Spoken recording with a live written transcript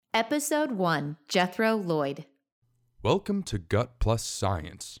Episode 1, Jethro Lloyd. Welcome to Gut Plus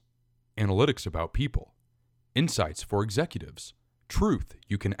Science. Analytics about people. Insights for executives. Truth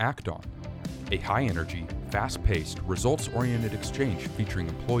you can act on. A high-energy, fast-paced, results-oriented exchange featuring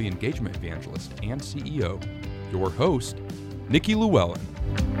employee engagement evangelist and CEO, your host, Nikki Llewellyn.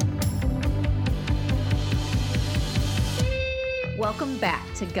 Welcome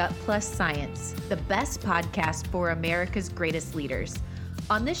back to Gut Plus Science, the best podcast for America's greatest leaders.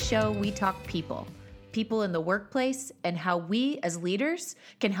 On this show, we talk people in the workplace, and how we as leaders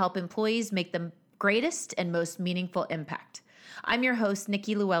can help employees make the greatest and most meaningful impact. I'm your host,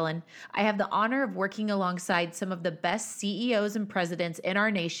 Nikki Llewellyn. I have the honor of working alongside some of the best CEOs and presidents in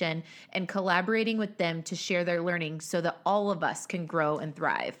our nation and collaborating with them to share their learning so that all of us can grow and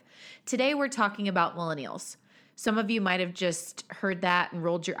thrive. Today, we're talking about millennials. Some of you might have just heard that and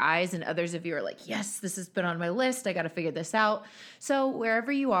rolled your eyes, and others of you are like, yes, this has been on my list. I got to figure this out. So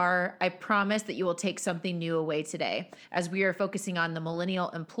wherever you are, I promise that you will take something new away today as we are focusing on the millennial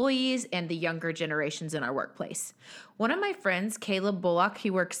employees and the younger generations in our workplace. One of my friends, Caleb Bullock,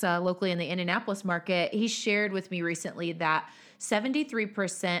 he works locally in the Indianapolis market. He shared with me recently that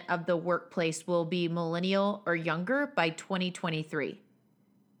 73% of the workplace will be millennial or younger by 2023.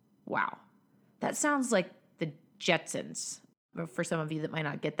 Wow. That sounds like Jetsons. For some of you that might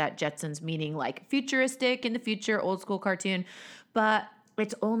not get that, Jetsons meaning like futuristic in the future, old school cartoon, but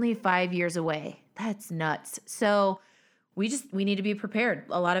it's only 5 years away. That's nuts. So we need to be prepared.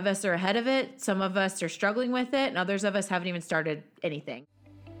 A lot of us are ahead of it. Some of us are struggling with it, and others of us haven't even started anything.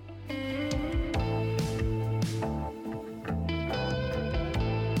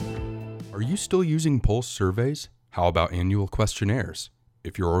 Are you still using pulse surveys? How about annual questionnaires?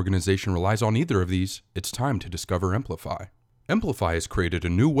 If your organization relies on either of these, it's time to discover Amplify. Amplify has created a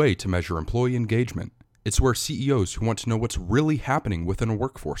new way to measure employee engagement. It's where CEOs who want to know what's really happening within a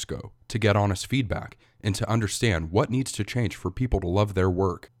workforce go, to get honest feedback, and to understand what needs to change for people to love their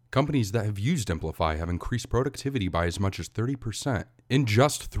work. Companies that have used Amplify have increased productivity by as much as 30% in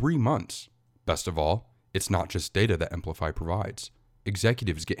just 3 months. Best of all, it's not just data that Amplify provides.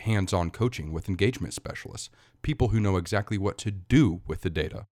 Executives get hands-on coaching with engagement specialists, people who know exactly what to do with the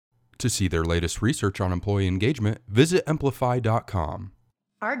data. To see their latest research on employee engagement, visit amplify.com.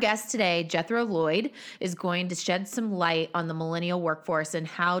 Our guest today, Jethro Lloyd, is going to shed some light on the millennial workforce and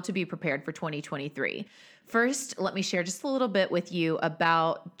how to be prepared for 2023. First, let me share just a little bit with you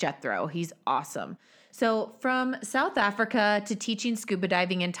about Jethro. He's awesome. So from South Africa to teaching scuba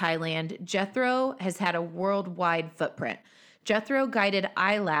diving in Thailand, Jethro has had a worldwide footprint. Jethro guided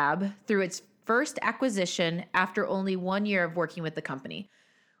iLab through its first acquisition after only 1 year of working with the company.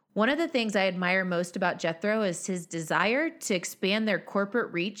 One of the things I admire most about Jethro is his desire to expand their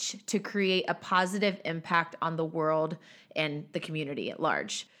corporate reach to create a positive impact on the world and the community at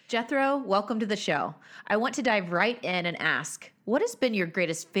large. Jethro, welcome to the show. I want to dive right in and ask, what has been your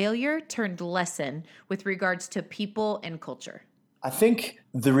greatest failure turned lesson with regards to people and culture? I think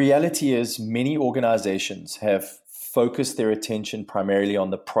the reality is many organizations have focused their attention primarily on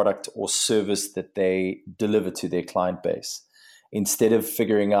the product or service that they deliver to their client base, instead of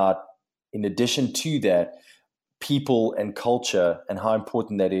figuring out, in addition to that, people and culture and how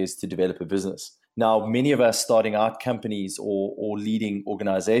important that is to develop a business. Now, many of us starting out companies or leading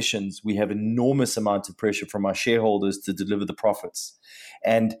organizations, we have enormous amounts of pressure from our shareholders to deliver the profits.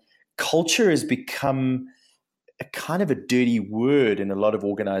 And culture has become a kind of a dirty word in a lot of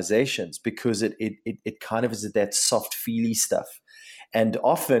organizations because it kind of is that soft, feely stuff. And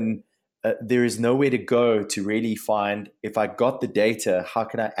often there is nowhere to go to really find, if I got the data, how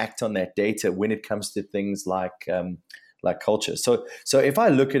can I act on that data when it comes to things like culture? So if I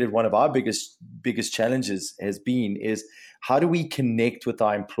look at it, one of our biggest challenges is how do we connect with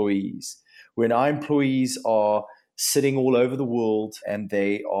our employees when our employees are sitting all over the world and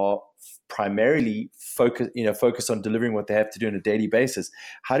they are primarily focus on delivering what they have to do on a daily basis?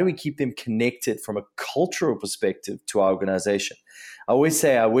 How do we keep them connected from a cultural perspective to our organization? I always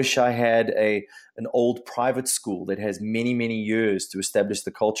say I wish I had an old private school that has many, many years to establish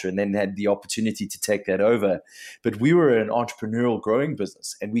the culture and then had the opportunity to take that over. But we were an entrepreneurial growing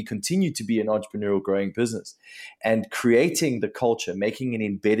business, and we continue to be an entrepreneurial growing business. And creating the culture, making it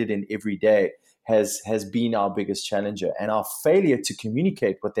embedded in every day has been our biggest challenger, and our failure to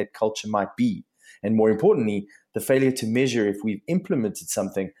communicate what that culture might be. And more importantly, the failure to measure, if we've implemented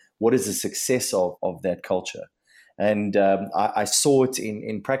something, what is the success of that culture? And I saw it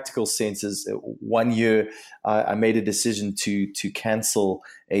in practical senses. 1 year, I made a decision to cancel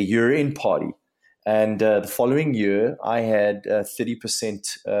a year-end party. And the following year, I had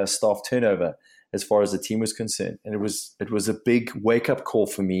 30% staff turnover. as far as the team was concerned. And it was a big wake-up call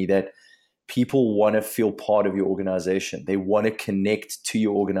for me that people want to feel part of your organization. They want to connect to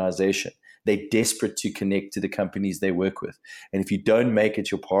your organization. They're desperate to connect to the companies they work with. And if you don't make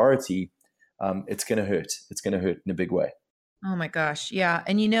it your priority, it's going to hurt. It's going to hurt in a big way. Oh my gosh. Yeah.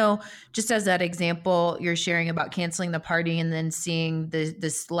 And just as that example you're sharing about canceling the party and then seeing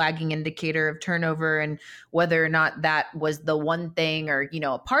this lagging indicator of turnover and whether or not that was the one thing or,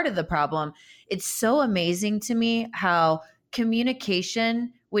 a part of the problem, it's so amazing to me how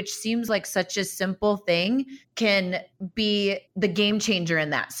communication, which seems like such a simple thing, can be the game changer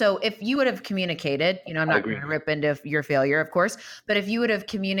in that. So if you would have communicated, I'm not going to rip into your failure, of course, but if you would have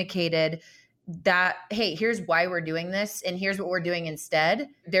communicated that, hey, here's why we're doing this and here's what we're doing instead,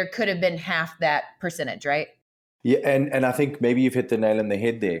 there could have been half that percentage, right? Yeah, and I think maybe you've hit the nail on the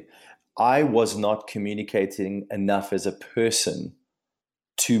head there. I was not communicating enough as a person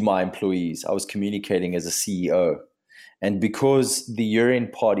to my employees. I was communicating as a CEO. And because the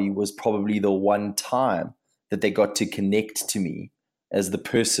year-end party was probably the one time that they got to connect to me as the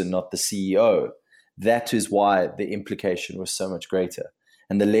person, not the CEO, that is why the implication was so much greater.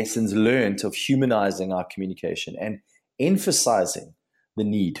 And the lessons learned of humanizing our communication and emphasizing the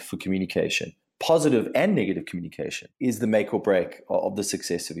need for communication, positive and negative communication, is the make or break of the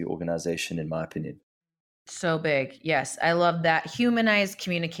success of your organization, in my opinion. So big. Yes. I love that. Humanized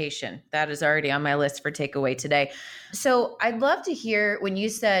communication. That is already on my list for takeaway today. So I'd love to hear when you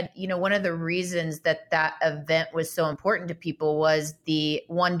said, one of the reasons that event was so important to people was the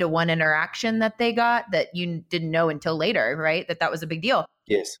one-to-one interaction that they got that you didn't know until later, right? That was a big deal.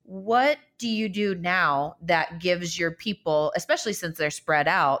 Yes. What do you do now that gives your people, especially since they're spread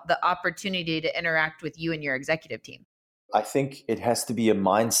out, the opportunity to interact with you and your executive team? I think it has to be a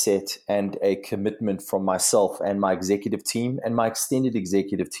mindset and a commitment from myself and my executive team and my extended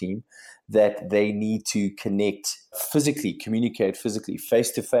executive team that they need to connect physically, communicate physically,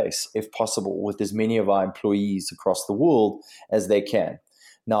 face to face, if possible, with as many of our employees across the world as they can.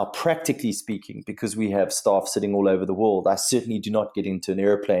 Now, practically speaking, because we have staff sitting all over the world, I certainly do not get into an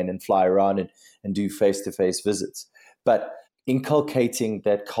airplane and fly around and do face-to-face visits. But inculcating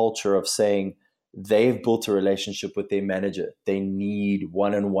that culture of saying, they've built a relationship with their manager. They need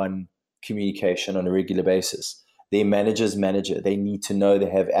one-on-one communication on a regular basis. Their manager's manager, they need to know they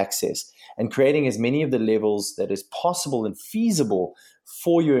have access. And creating as many of the levels that is possible and feasible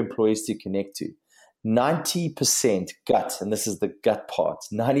for your employees to connect to. 90% gut, and this is the gut part,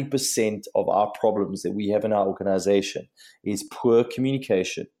 90% of our problems that we have in our organization is poor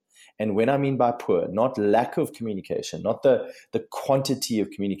communication. And when I mean by poor, not lack of communication, not the quantity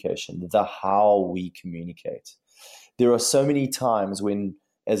of communication, the how we communicate. There are so many times when,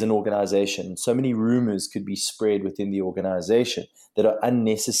 as an organization, so many rumors could be spread within the organization that are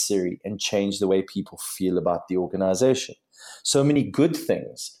unnecessary and change the way people feel about the organization. So many good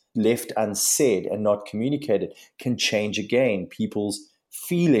things left unsaid and not communicated can change again people's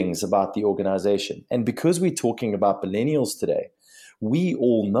feelings about the organization. And because we're talking about millennials today, we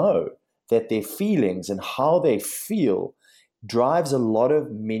all know that their feelings and how they feel drives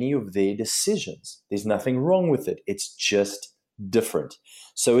many of their decisions. There's nothing wrong with it. It's just different.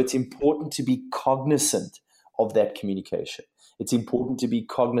 So it's important to be cognizant of that communication. It's important to be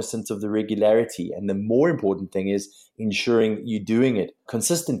cognizant of the regularity. And the more important thing is ensuring you're doing it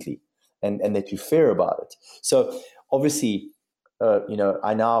consistently and that you're fair about it. So obviously,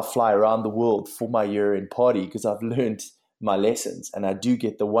 I now fly around the world for my year-end party because I've learned my lessons, and I do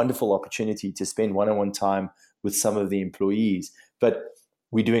get the wonderful opportunity to spend one-on-one time with some of the employees. But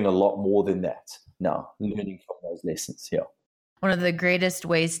we're doing a lot more than that now, learning from those lessons. Yeah. One of the greatest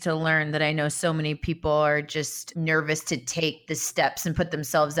ways to learn that I know so many people are just nervous to take the steps and put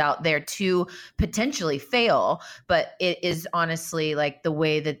themselves out there to potentially fail. But it is honestly like the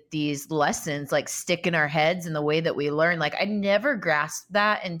way that these lessons like stick in our heads and the way that we learn. Like I never grasped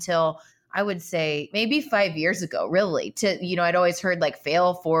that until I would say maybe 5 years ago, really, I'd always heard like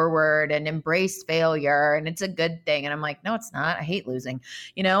fail forward and embrace failure and it's a good thing. And I'm like, no, it's not. I hate losing,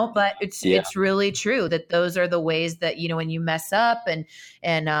 but it's really true that those are the ways that, when you mess up and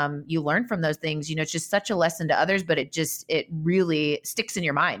you learn from those things, it's just such a lesson to others, but it really sticks in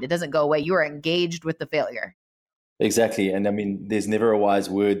your mind. It doesn't go away. You are engaged with the failure. Exactly. And I mean, there's never a wise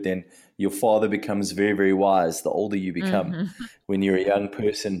word then. Your father becomes very, very wise the older you become. Mm-hmm. When you're a young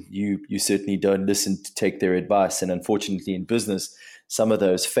person, you certainly don't listen to take their advice. And unfortunately in business, some of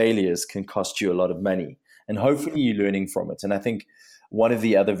those failures can cost you a lot of money. And hopefully you're learning from it. And I think one of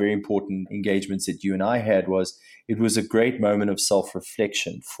the other very important engagements that you and I had was it was a great moment of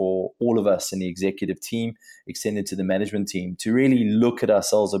self-reflection for all of us in the executive team, extended to the management team, to really look at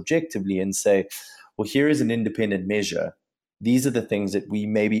ourselves objectively and say, well, here is an independent measure. These are the things that we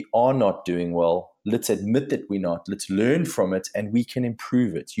maybe are not doing well. Let's admit that we're not. Let's learn from it, and we can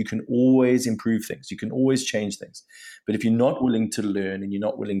improve it. You can always improve things. You can always change things. But if you're not willing to learn and you're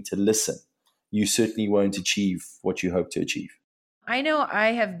not willing to listen, you certainly won't achieve what you hope to achieve. I know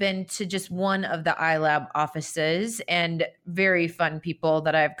I have been to just one of the iLab offices, and very fun people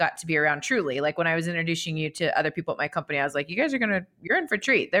that I've got to be around, truly. Like when I was introducing you to other people at my company, I was like, you're in for a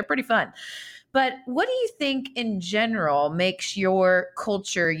treat. They're pretty fun. But what do you think in general makes your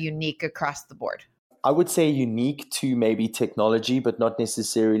culture unique across the board? I would say unique to maybe technology, but not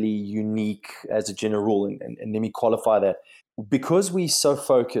necessarily unique as a general rule. And let me qualify that. Because we're so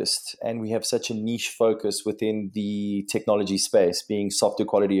focused and we have such a niche focus within the technology space, being software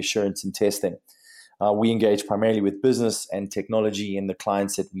quality assurance and testing, we engage primarily with business and technology and the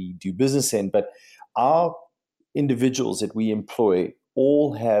clients that we do business in. But our individuals that we employ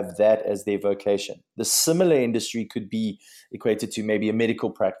all have that as their vocation. The similar industry could be equated to maybe a medical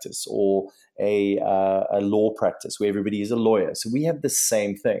practice or a law practice where everybody is a lawyer. So we have the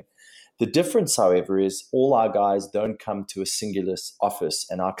same thing. The difference, however, is all our guys don't come to a singular office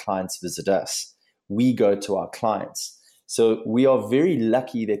and our clients visit us. We go to our clients. So we are very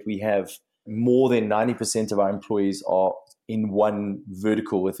lucky that we have more than 90% of our employees are in one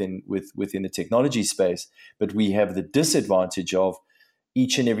vertical within the technology space. But we have the disadvantage of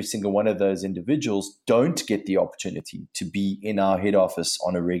each and every single one of those individuals don't get the opportunity to be in our head office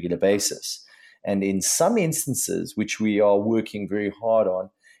on a regular basis. And in some instances, which we are working very hard on,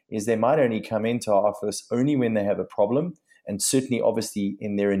 is they might only come into our office only when they have a problem, and certainly obviously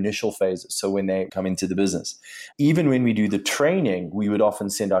in their initial phases, so when they come into the business. Even when we do the training, we would often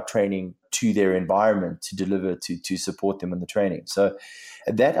send our training to their environment to deliver, to support them in the training. So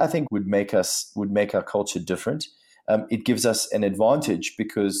that, I think, would make our culture different. It gives us an advantage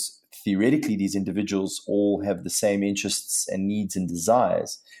because theoretically these individuals all have the same interests and needs and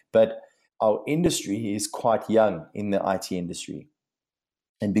desires, but our industry is quite young in the IT industry.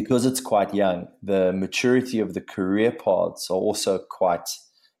 And because it's quite young, the maturity of the career paths are also quite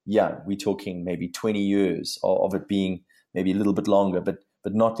young. We're talking maybe 20 years of it being maybe a little bit longer, but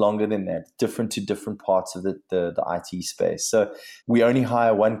not longer than that, different to different parts of the IT space. So we only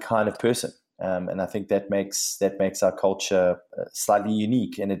hire one kind of person. And I think that makes our culture slightly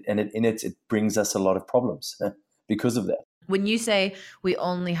unique, and it brings us a lot of problems because of that. When you say we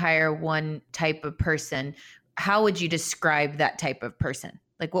only hire one type of person, how would you describe that type of person?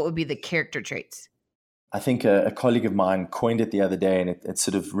 Like, what would be the character traits? I think a colleague of mine coined it the other day, and it's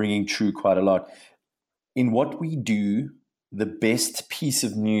sort of ringing true quite a lot. In what we do, the best piece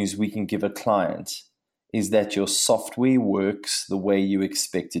of news we can give a client is that your software works the way you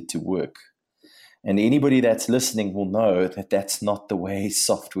expect it to work. And anybody that's listening will know that that's not the way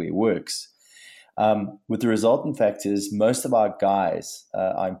software works. With the resultant fact is most of our guys,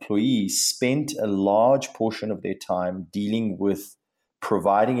 our employees, spent a large portion of their time dealing with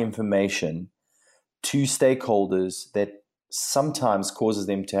providing information to stakeholders that sometimes causes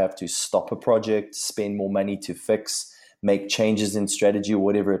them to have to stop a project, spend more money to fix, make changes in strategy or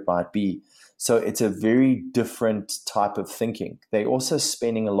whatever it might be. So it's a very different type of thinking. They're also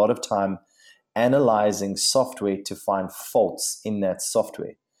spending a lot of time analyzing software to find faults in that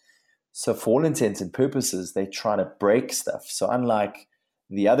software. So for all intents and purposes, they're trying to break stuff. So unlike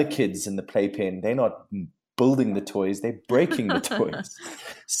the other kids in the playpen, they're not building the toys, they're breaking the toys.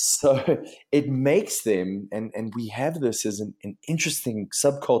 So it makes them, and we have this as an interesting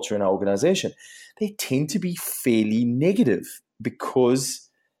subculture in our organization, they tend to be fairly negative because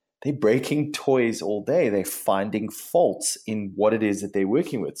they're breaking toys all day. They're finding faults in what it is that they're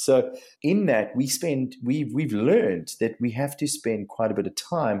working with. So in that, we've learned that we have to spend quite a bit of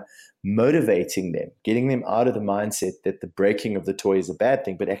time motivating them, getting them out of the mindset that the breaking of the toy is a bad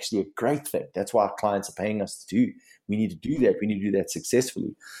thing, but actually a great thing. That's why our clients are paying us to do. We need to do that. We need to do that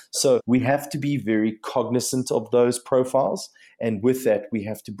successfully. So we have to be very cognizant of those profiles. And with that, we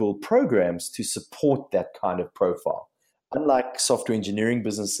have to build programs to support that kind of profile. Unlike software engineering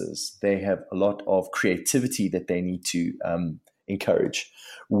businesses, they have a lot of creativity that they need to encourage.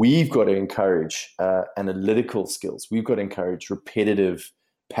 We've got to encourage analytical skills. We've got to encourage repetitive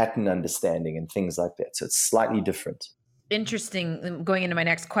pattern understanding and things like that. So it's slightly different. Interesting. Going into my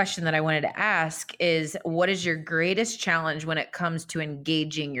next question that I wanted to ask is, what is your greatest challenge when it comes to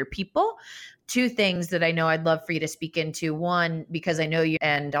engaging your people two things that I know I'd love for you to speak into. One, because I know you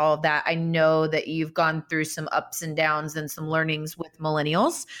and all of that, I know that you've gone through some ups and downs and some learnings with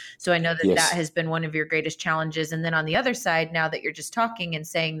millennials. So I know that that Yes. has been one of your greatest challenges. And then on the other side, now that you're just talking and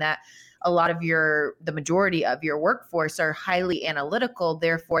saying that a lot of the majority of your workforce are highly analytical,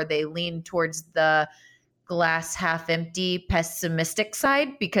 therefore they lean towards the glass half empty pessimistic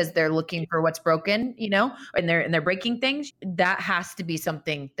side because they're looking for what's broken, and they're breaking things. That has to be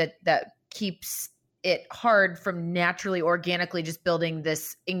something that keeps it hard from naturally organically just building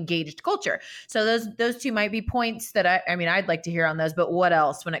this engaged culture. So those two might be points that I'd like to hear on those, but what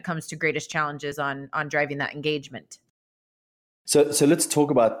else when it comes to greatest challenges on driving that engagement? So let's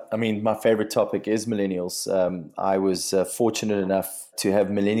talk about, my favorite topic is millennials. I was fortunate enough to have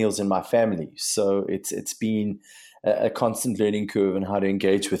millennials in my family. So it's been a constant learning curve on how to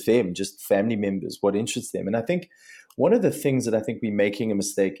engage with them, just family members, what interests them. And I think one of the things that I think we're making a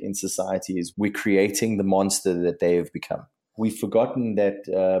mistake in society is we're creating the monster that they have become. We've forgotten that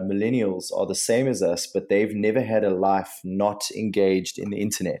millennials are the same as us, but they've never had a life not engaged in the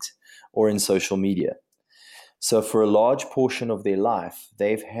internet or in social media. So for a large portion of their life,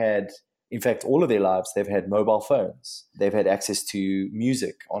 they've had, in fact, all of their lives, they've had mobile phones. They've had access to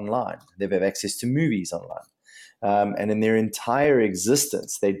music online. They've had access to movies online. And in their entire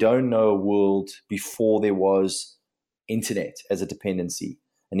existence, they don't know a world before there was internet as a dependency,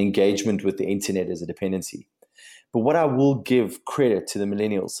 an engagement with the internet as a dependency. But what I will give credit to the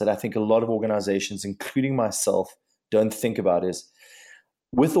millennials that I think a lot of organizations, including myself, don't think about is,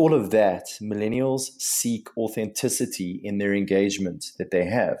 with all of that, millennials seek authenticity in their engagement that they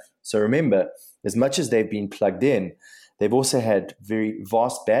have. So remember, as much as they've been plugged in, they've also had very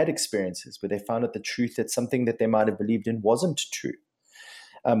vast bad experiences where they found out the truth that something that they might have believed in wasn't true.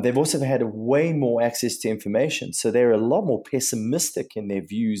 They've also had way more access to information. So they're a lot more pessimistic in their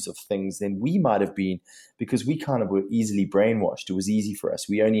views of things than we might have been because we kind of were easily brainwashed. It was easy for us.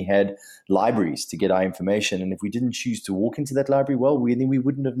 We only had libraries to get our information. And if we didn't choose to walk into that library, then we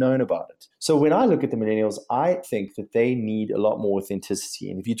wouldn't have known about it. So when I look at the millennials, I think that they need a lot more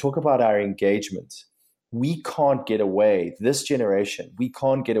authenticity. And if you talk about our engagement, we can't get away, this generation, we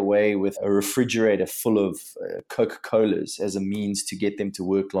can't get away with a refrigerator full of Coca-Colas as a means to get them to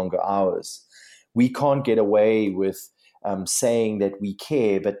work longer hours. We can't get away with saying that we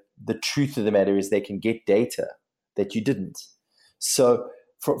care, but the truth of the matter is they can get data that you didn't. So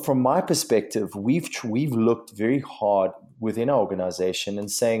from my perspective, we've looked very hard within our organization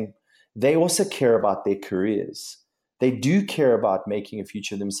and saying they also care about their careers. They do care about making a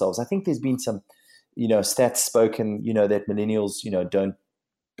future of themselves. I think there's been some stats spoken, that millennials, don't,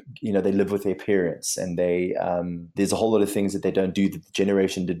 they live with their parents and there's a whole lot of things that they don't do that the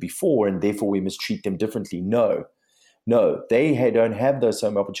generation did before, and therefore we must treat them differently. No, they don't have those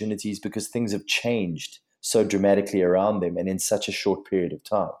same opportunities because things have changed so dramatically around them and in such a short period of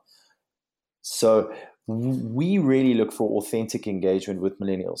time. So we really look for authentic engagement with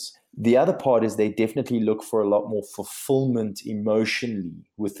millennials. The other part is they definitely look for a lot more fulfillment emotionally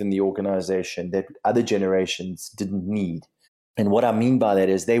within the organization that other generations didn't need. And what I mean by that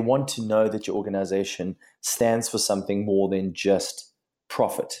is they want to know that your organization stands for something more than just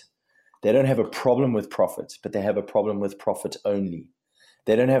profit. They don't have a problem with profit, but they have a problem with profit only.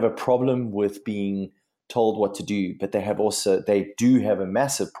 They don't have a problem with being told what to do, but they do have a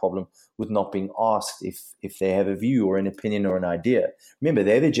massive problem with not being asked if they have a view or an opinion or an idea. Remember,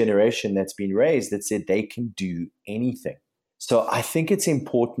 they're the generation that's been raised that said they can do anything. So I think it's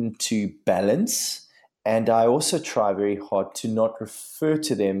important to balance, and I also try very hard to not refer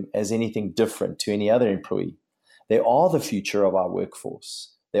to them as anything different to any other employee. They are the future of our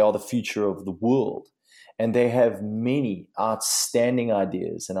workforce. They are the future of the world, and they have many outstanding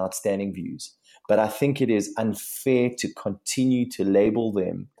ideas and outstanding views. But I think it is unfair to continue to label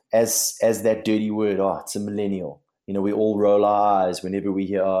them as that dirty word, it's a millennial. We all roll our eyes whenever we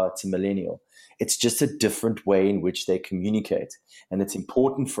hear, it's a millennial. It's just a different way in which they communicate. And it's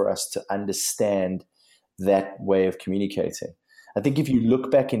important for us to understand that way of communicating. I think if you look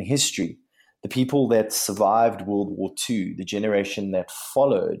back in history, the people that survived World War II, the generation that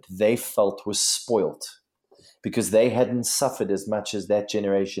followed, they felt was spoilt because they hadn't suffered as much as that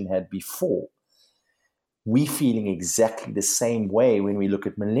generation had before. We feeling exactly the same way when we look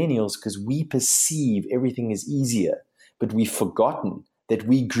at millennials because we perceive everything is easier, but we've forgotten that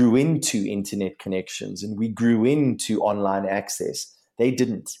we grew into internet connections and we grew into online access. They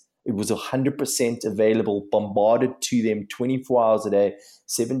didn't. It was 100% available, bombarded to them 24 hours a day,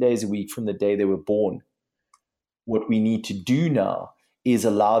 7 days a week from the day they were born. What we need to do now is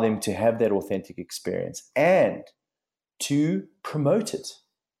allow them to have that authentic experience and to promote it.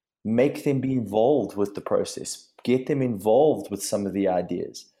 Make them be involved with the process. Get them involved with some of the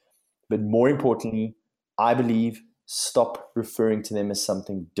ideas. But more importantly, I believe, stop referring to them as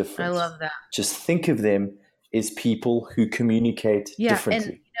something I different. love that. Just think of them as people who communicate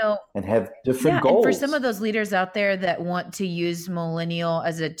differently and have different goals. And for some of those leaders out there that want to use millennial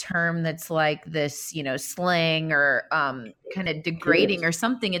as a term that's like this, slang or kind of degrading or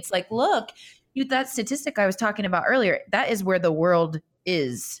something, it's like, look, that statistic I was talking about earlier, that is where the world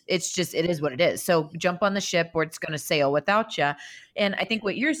is. It's just, it is what it is. So jump on the ship or it's going to sail without you. And I think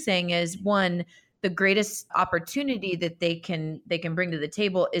what you're saying is, one, the greatest opportunity that they can bring to the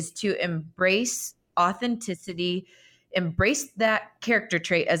table is to embrace authenticity, embrace that character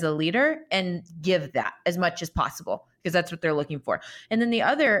trait as a leader, and give that as much as possible, because that's what they're looking for. And then the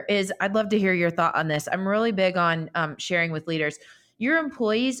other is, I'd love to hear your thought on this. I'm really big on sharing with leaders. Your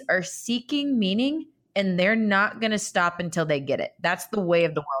employees are seeking meaning, and they're not going to stop until they get it. That's the way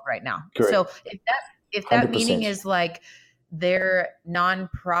of the world right now. Correct. So if that 100%. meaning is like their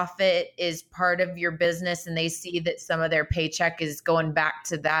nonprofit is part of your business and they see that some of their paycheck is going back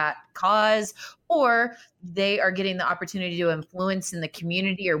to that cause, or they are getting the opportunity to influence in the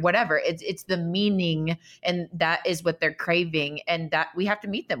community or whatever, it's the meaning, and that is what they're craving, and that we have to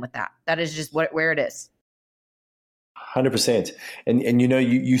meet them with that. That is just where it is. 100%. And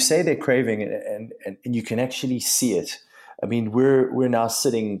you say they're craving, and you can actually see it. I mean, we're now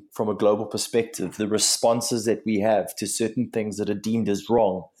sitting from a global perspective. The responses that we have to certain things that are deemed as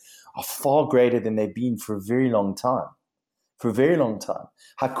wrong are far greater than they've been for a very long time. For a very long time.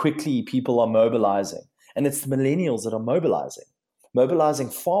 How quickly people are mobilizing. And it's the millennials that are mobilizing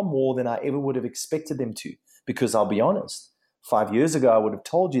far more than I ever would have expected them to. Because I'll be honest, 5 years ago, I would have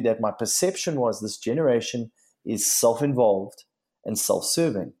told you that my perception was this generation is self-involved and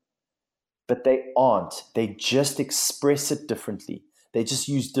self-serving. But they aren't. They just express it differently. They just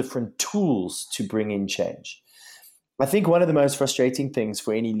use different tools to bring in change. I think one of the most frustrating things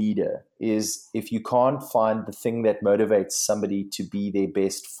for any leader is if you can't find the thing that motivates somebody to be their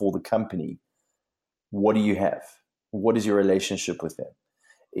best for the company, what do you have? What is your relationship with them?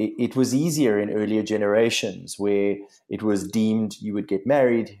 It was easier in earlier generations where it was deemed you would get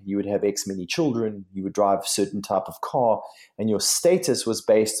married, you would have X many children, you would drive a certain type of car, and your status was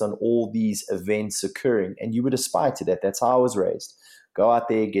based on all these events occurring, and you would aspire to that. That's how I was raised. Go out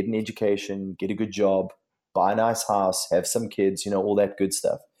there, get an education, get a good job, buy a nice house, have some kids, all that good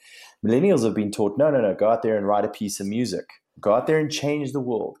stuff. Millennials have been taught, no, go out there and write a piece of music. Go out there and change the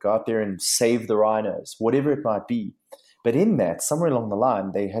world. Go out there and save the rhinos, whatever it might be. But in that, somewhere along the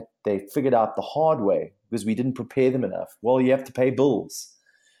line, they figured out the hard way because we didn't prepare them enough. Well, you have to pay bills,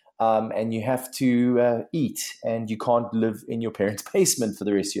 and you have to eat, and you can't live in your parents' basement for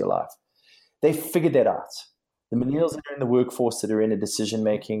the rest of your life. They figured that out. The millennials that are in the workforce that are in a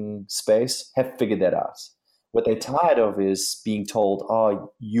decision-making space have figured that out. What they're tired of is being told,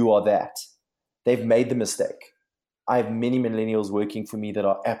 oh, you are that. They've made the mistake. I have many millennials working for me that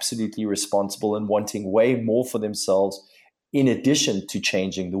are absolutely responsible and wanting way more for themselves, in addition to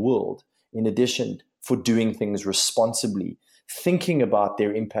changing the world, in addition for doing things responsibly, thinking about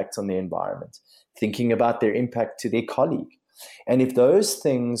their impact on the environment, thinking about their impact to their colleague. And if those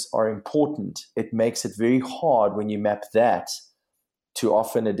things are important, it makes it very hard when you map that to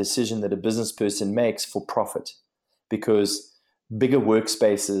often a decision that a business person makes for profit, because bigger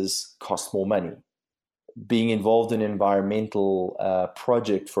workspaces cost more money. Being involved in an environmental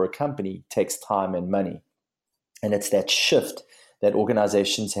project for a company takes time and money. And it's that shift that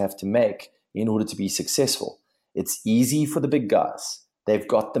organizations have to make in order to be successful. It's easy for the big guys. They've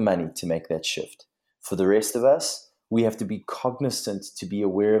got the money to make that shift. For the rest of us, we have to be cognizant to be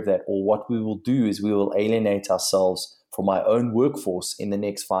aware of that, or what we will do is we will alienate ourselves from our own workforce in the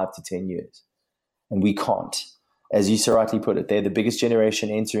next 5 to 10 years. And we can't. As you so rightly put it, they're the biggest generation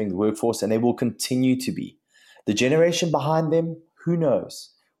entering the workforce, and they will continue to be. The generation behind them, who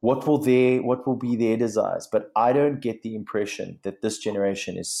knows? What will be their desires? But I don't get the impression that this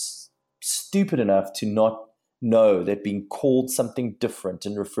generation is stupid enough to not know that being called something different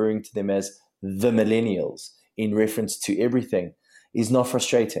and referring to them as the millennials in reference to everything is not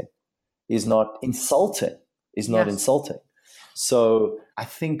frustrating, is not insulting, So I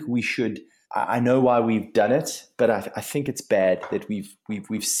think we should. I know why we've done it, but I think it's bad that we've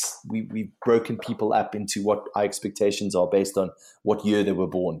broken people up into what our expectations are based on what year they were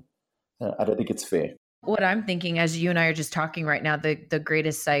born. I don't think it's fair. What I'm thinking as you and I are just talking right now, the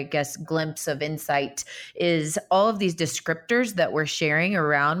greatest, I guess, glimpse of insight is all of these descriptors that we're sharing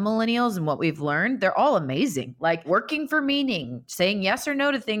around millennials and what we've learned. They're all amazing. Like working for meaning, saying yes or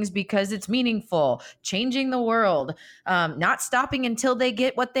no to things because it's meaningful, changing the world, not stopping until they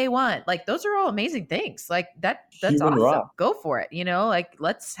get what they want. Like those are all amazing things. Like that's Human awesome. right. Go for it. Like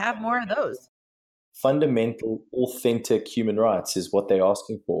let's have more of those. Fundamental, authentic human rights is what they're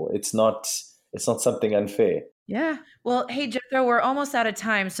asking for. It's not something unfair. Yeah. Well, hey, Jethro, we're almost out of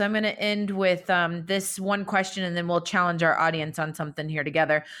time. So I'm going to end with this one question and then we'll challenge our audience on something here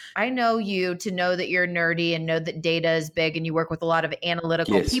together. I know you to know that you're nerdy and know that data is big and you work with a lot of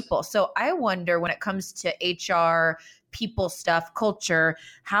analytical people. So I wonder when it comes to HR, people stuff, culture,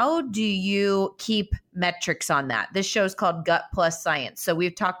 how do you keep metrics on that? This show is called Gut Plus Science. So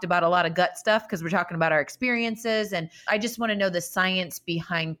we've talked about a lot of gut stuff because we're talking about our experiences. And I just want to know the science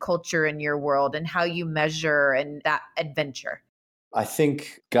behind culture in your world and how you measure and that adventure. I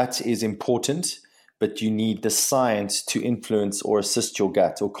think gut is important, but you need the science to influence or assist your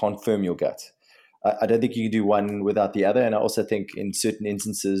gut or confirm your gut. I don't think you can do one without the other. And I also think in certain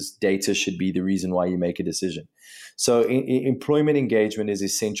instances, data should be the reason why you make a decision. So employment engagement is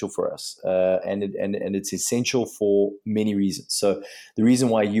essential for us, and it's essential for many reasons. So the reason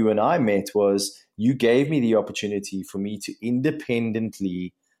why you and I met was you gave me the opportunity for me to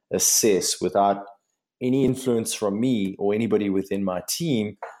independently assess without any influence from me or anybody within my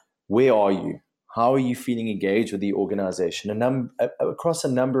team, where are you? How are you feeling engaged with the organization? Across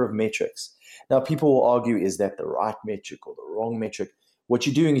a number of metrics. Now, people will argue, is that the right metric or the wrong metric? What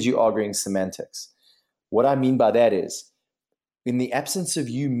you're doing is you're arguing semantics. What I mean by that is, in the absence of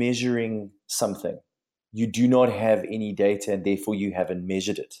you measuring something, you do not have any data and therefore you haven't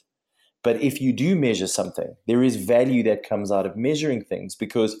measured it. But if you do measure something, there is value that comes out of measuring things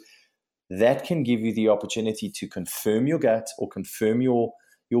because that can give you the opportunity to confirm your gut or confirm your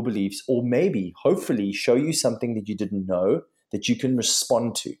beliefs, or maybe, hopefully, show you something that you didn't know that you can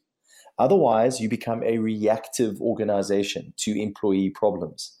respond to. Otherwise, you become a reactive organization to employee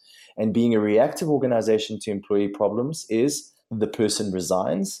problems. And being a reactive organization to employee problems is the person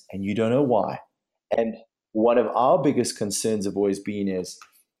resigns and you don't know why. And one of our biggest concerns have always been is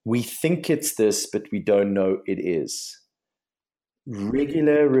we think it's this, but we don't know it is.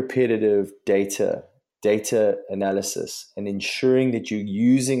 Regular, repetitive data analysis and ensuring that you're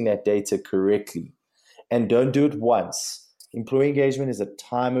using that data correctly, and don't do it once. Employee engagement is a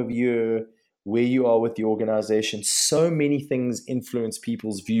time of year, where you are with the organization. So many things influence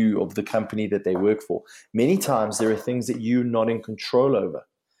people's view of the company that they work for. Many times there are things that you're not in control over.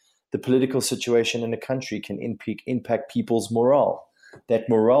 The political situation in a country can impact people's morale. That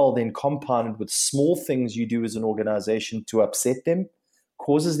morale then compounded with small things you do as an organization to upset them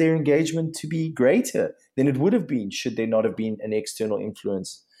causes their engagement to be greater than it would have been should there not have been an external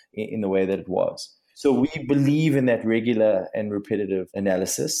influence in the way that it was. So we believe in that regular and repetitive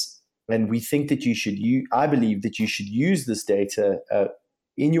analysis, and we think that I believe that you should use this data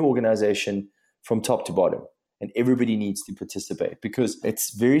in your organization from top to bottom, and everybody needs to participate, because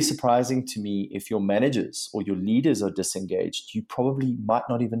it's very surprising to me if your managers or your leaders are disengaged, you probably might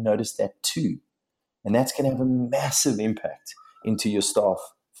not even notice that too. And that's going to have a massive impact into your staff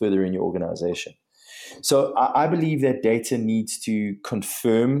further in your organization. So I believe that data needs to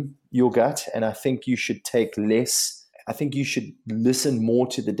confirm your gut, and I think you should listen more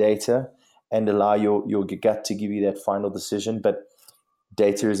to the data and allow your gut to give you that final decision. But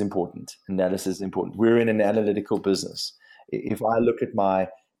data is important. Analysis is important. We're in an analytical business. If I look at my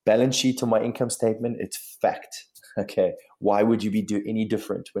balance sheet or my income statement, it's fact. Okay. Why would you be any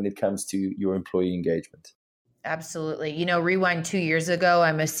different when it comes to your employee engagement? Absolutely. Rewind 2 years ago,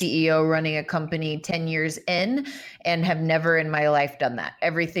 I'm a CEO running a company 10 years in and have never in my life done that.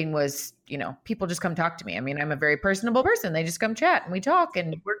 Everything was, people just come talk to me. I mean, I'm a very personable person. They just come chat and we talk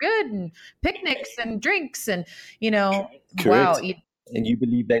and we're good, and picnics and drinks and, Correct. Wow. And you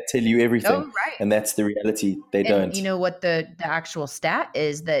believe they tell you everything. Oh, right. And that's the reality. They don't. You know what the actual stat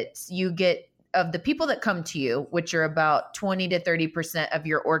is that you get of the people that come to you, which are about 20 to 30% of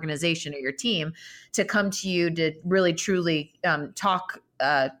your organization or your team, to come to you to really truly talk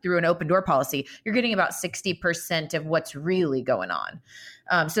through an open door policy, you're getting about 60% of what's really going on.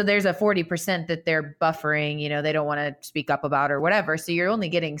 So there's a 40% that they're buffering, they don't want to speak up about or whatever. So you're only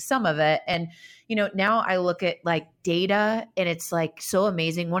getting some of it. And, now I look at like data and it's like so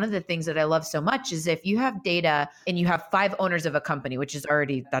amazing. One of the things that I love so much is if you have data and you have 5 owners of a company, which is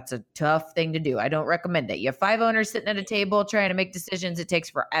that's a tough thing to do. I don't recommend it. You have 5 owners sitting at a table trying to make decisions. It takes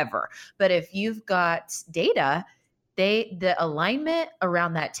forever. But if you've got data, the alignment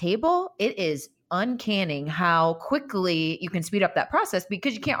around that table, it is uncanny how quickly you can speed up that process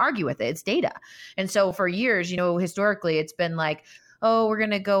because you can't argue with it. It's data. And so for years, historically, it's been like, oh, we're going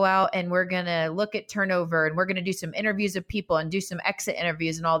to go out and we're going to look at turnover and we're going to do some interviews of people and do some exit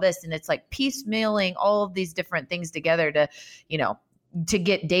interviews and all this. And it's like piecemealing all of these different things together to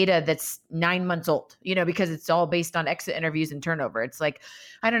get data that's 9 months old, because it's all based on exit interviews and turnover. It's like,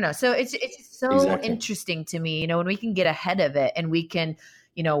 I don't know. So it's so interesting to me, when we can get ahead of it and we can,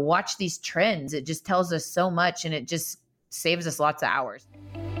 watch these trends, it just tells us so much and it just saves us lots of hours.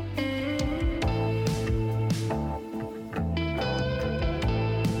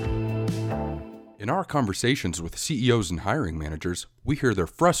 In our conversations with CEOs and hiring managers, we hear they're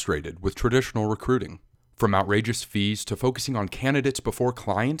frustrated with traditional recruiting. From outrageous fees to focusing on candidates before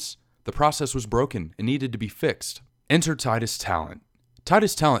clients, the process was broken and needed to be fixed. Enter Titus Talent.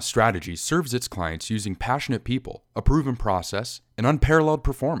 Titus Talent Strategy serves its clients using passionate people, a proven process, and unparalleled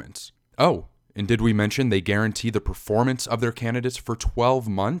performance. Oh, and did we mention they guarantee the performance of their candidates for 12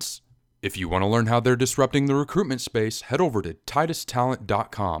 months? If you want to learn how they're disrupting the recruitment space, head over to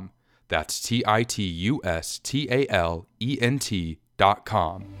titustalent.com. That's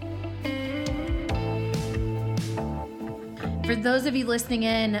TITUSTALENT.com. For those of you listening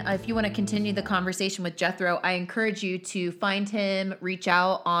in, if you want to continue the conversation with Jethro, I encourage you to find him, reach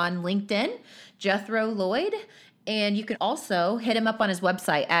out on LinkedIn, Jethro Lloyd, and you can also hit him up on his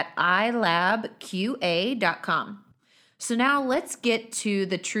website at ilabqa.com. So now let's get to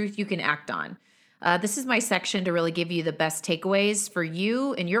the truth you can act on. This is my section to really give you the best takeaways for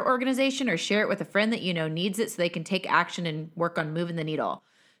you and your organization, or share it with a friend that needs it so they can take action and work on moving the needle.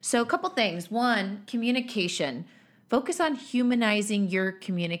 So a couple things. One, communication. Focus on humanizing your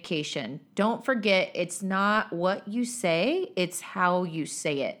communication. Don't forget, it's not what you say, it's how you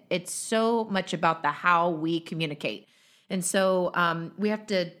say it. It's so much about the how we communicate. And so we have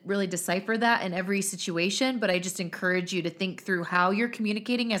to really decipher that in every situation, but I just encourage you to think through how you're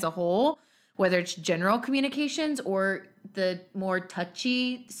communicating as a whole, whether it's general communications or the more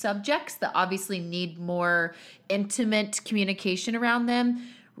touchy subjects that obviously need more intimate communication around them,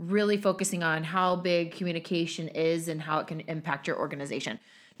 really focusing on how big communication is and how it can impact your organization.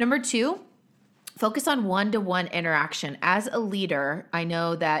 Number 2, focus on one-to-one interaction. As a leader, I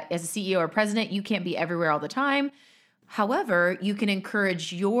know that as a CEO or president, you can't be everywhere all the time. However, you can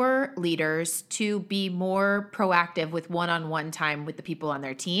encourage your leaders to be more proactive with one-on-one time with the people on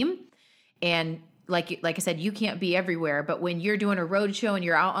their team. And like I said, you can't be everywhere, but when you're doing a road show and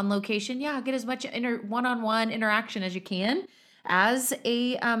you're out on location, get as much one-on-one interaction as you can as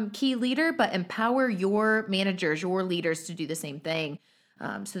a key leader, but empower your managers, your leaders to do the same thing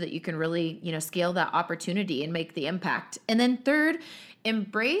so that you can really, scale that opportunity and make the impact. And then third,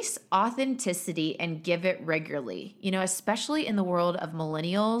 embrace authenticity and give it regularly. Especially in the world of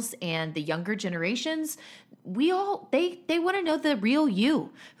millennials and the younger generations, they want to know the real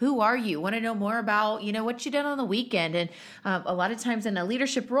you. Who are you? Want to know more about, what you did on the weekend. And a lot of times in a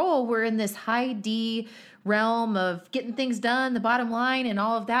leadership role, we're in this high D realm of getting things done, the bottom line and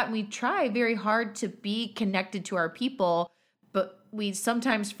all of that. And we try very hard to be connected to our people, but we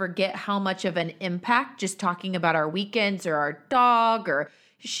sometimes forget how much of an impact just talking about our weekends or our dog or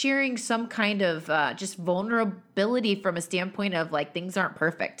sharing some kind of just vulnerability from a standpoint of like things aren't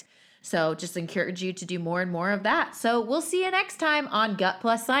perfect. So just encourage you to do more and more of that. So we'll see you next time on Gut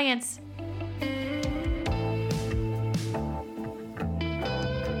Plus Science.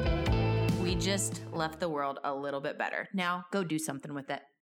 We just left the world a little bit better. Now go do something with it.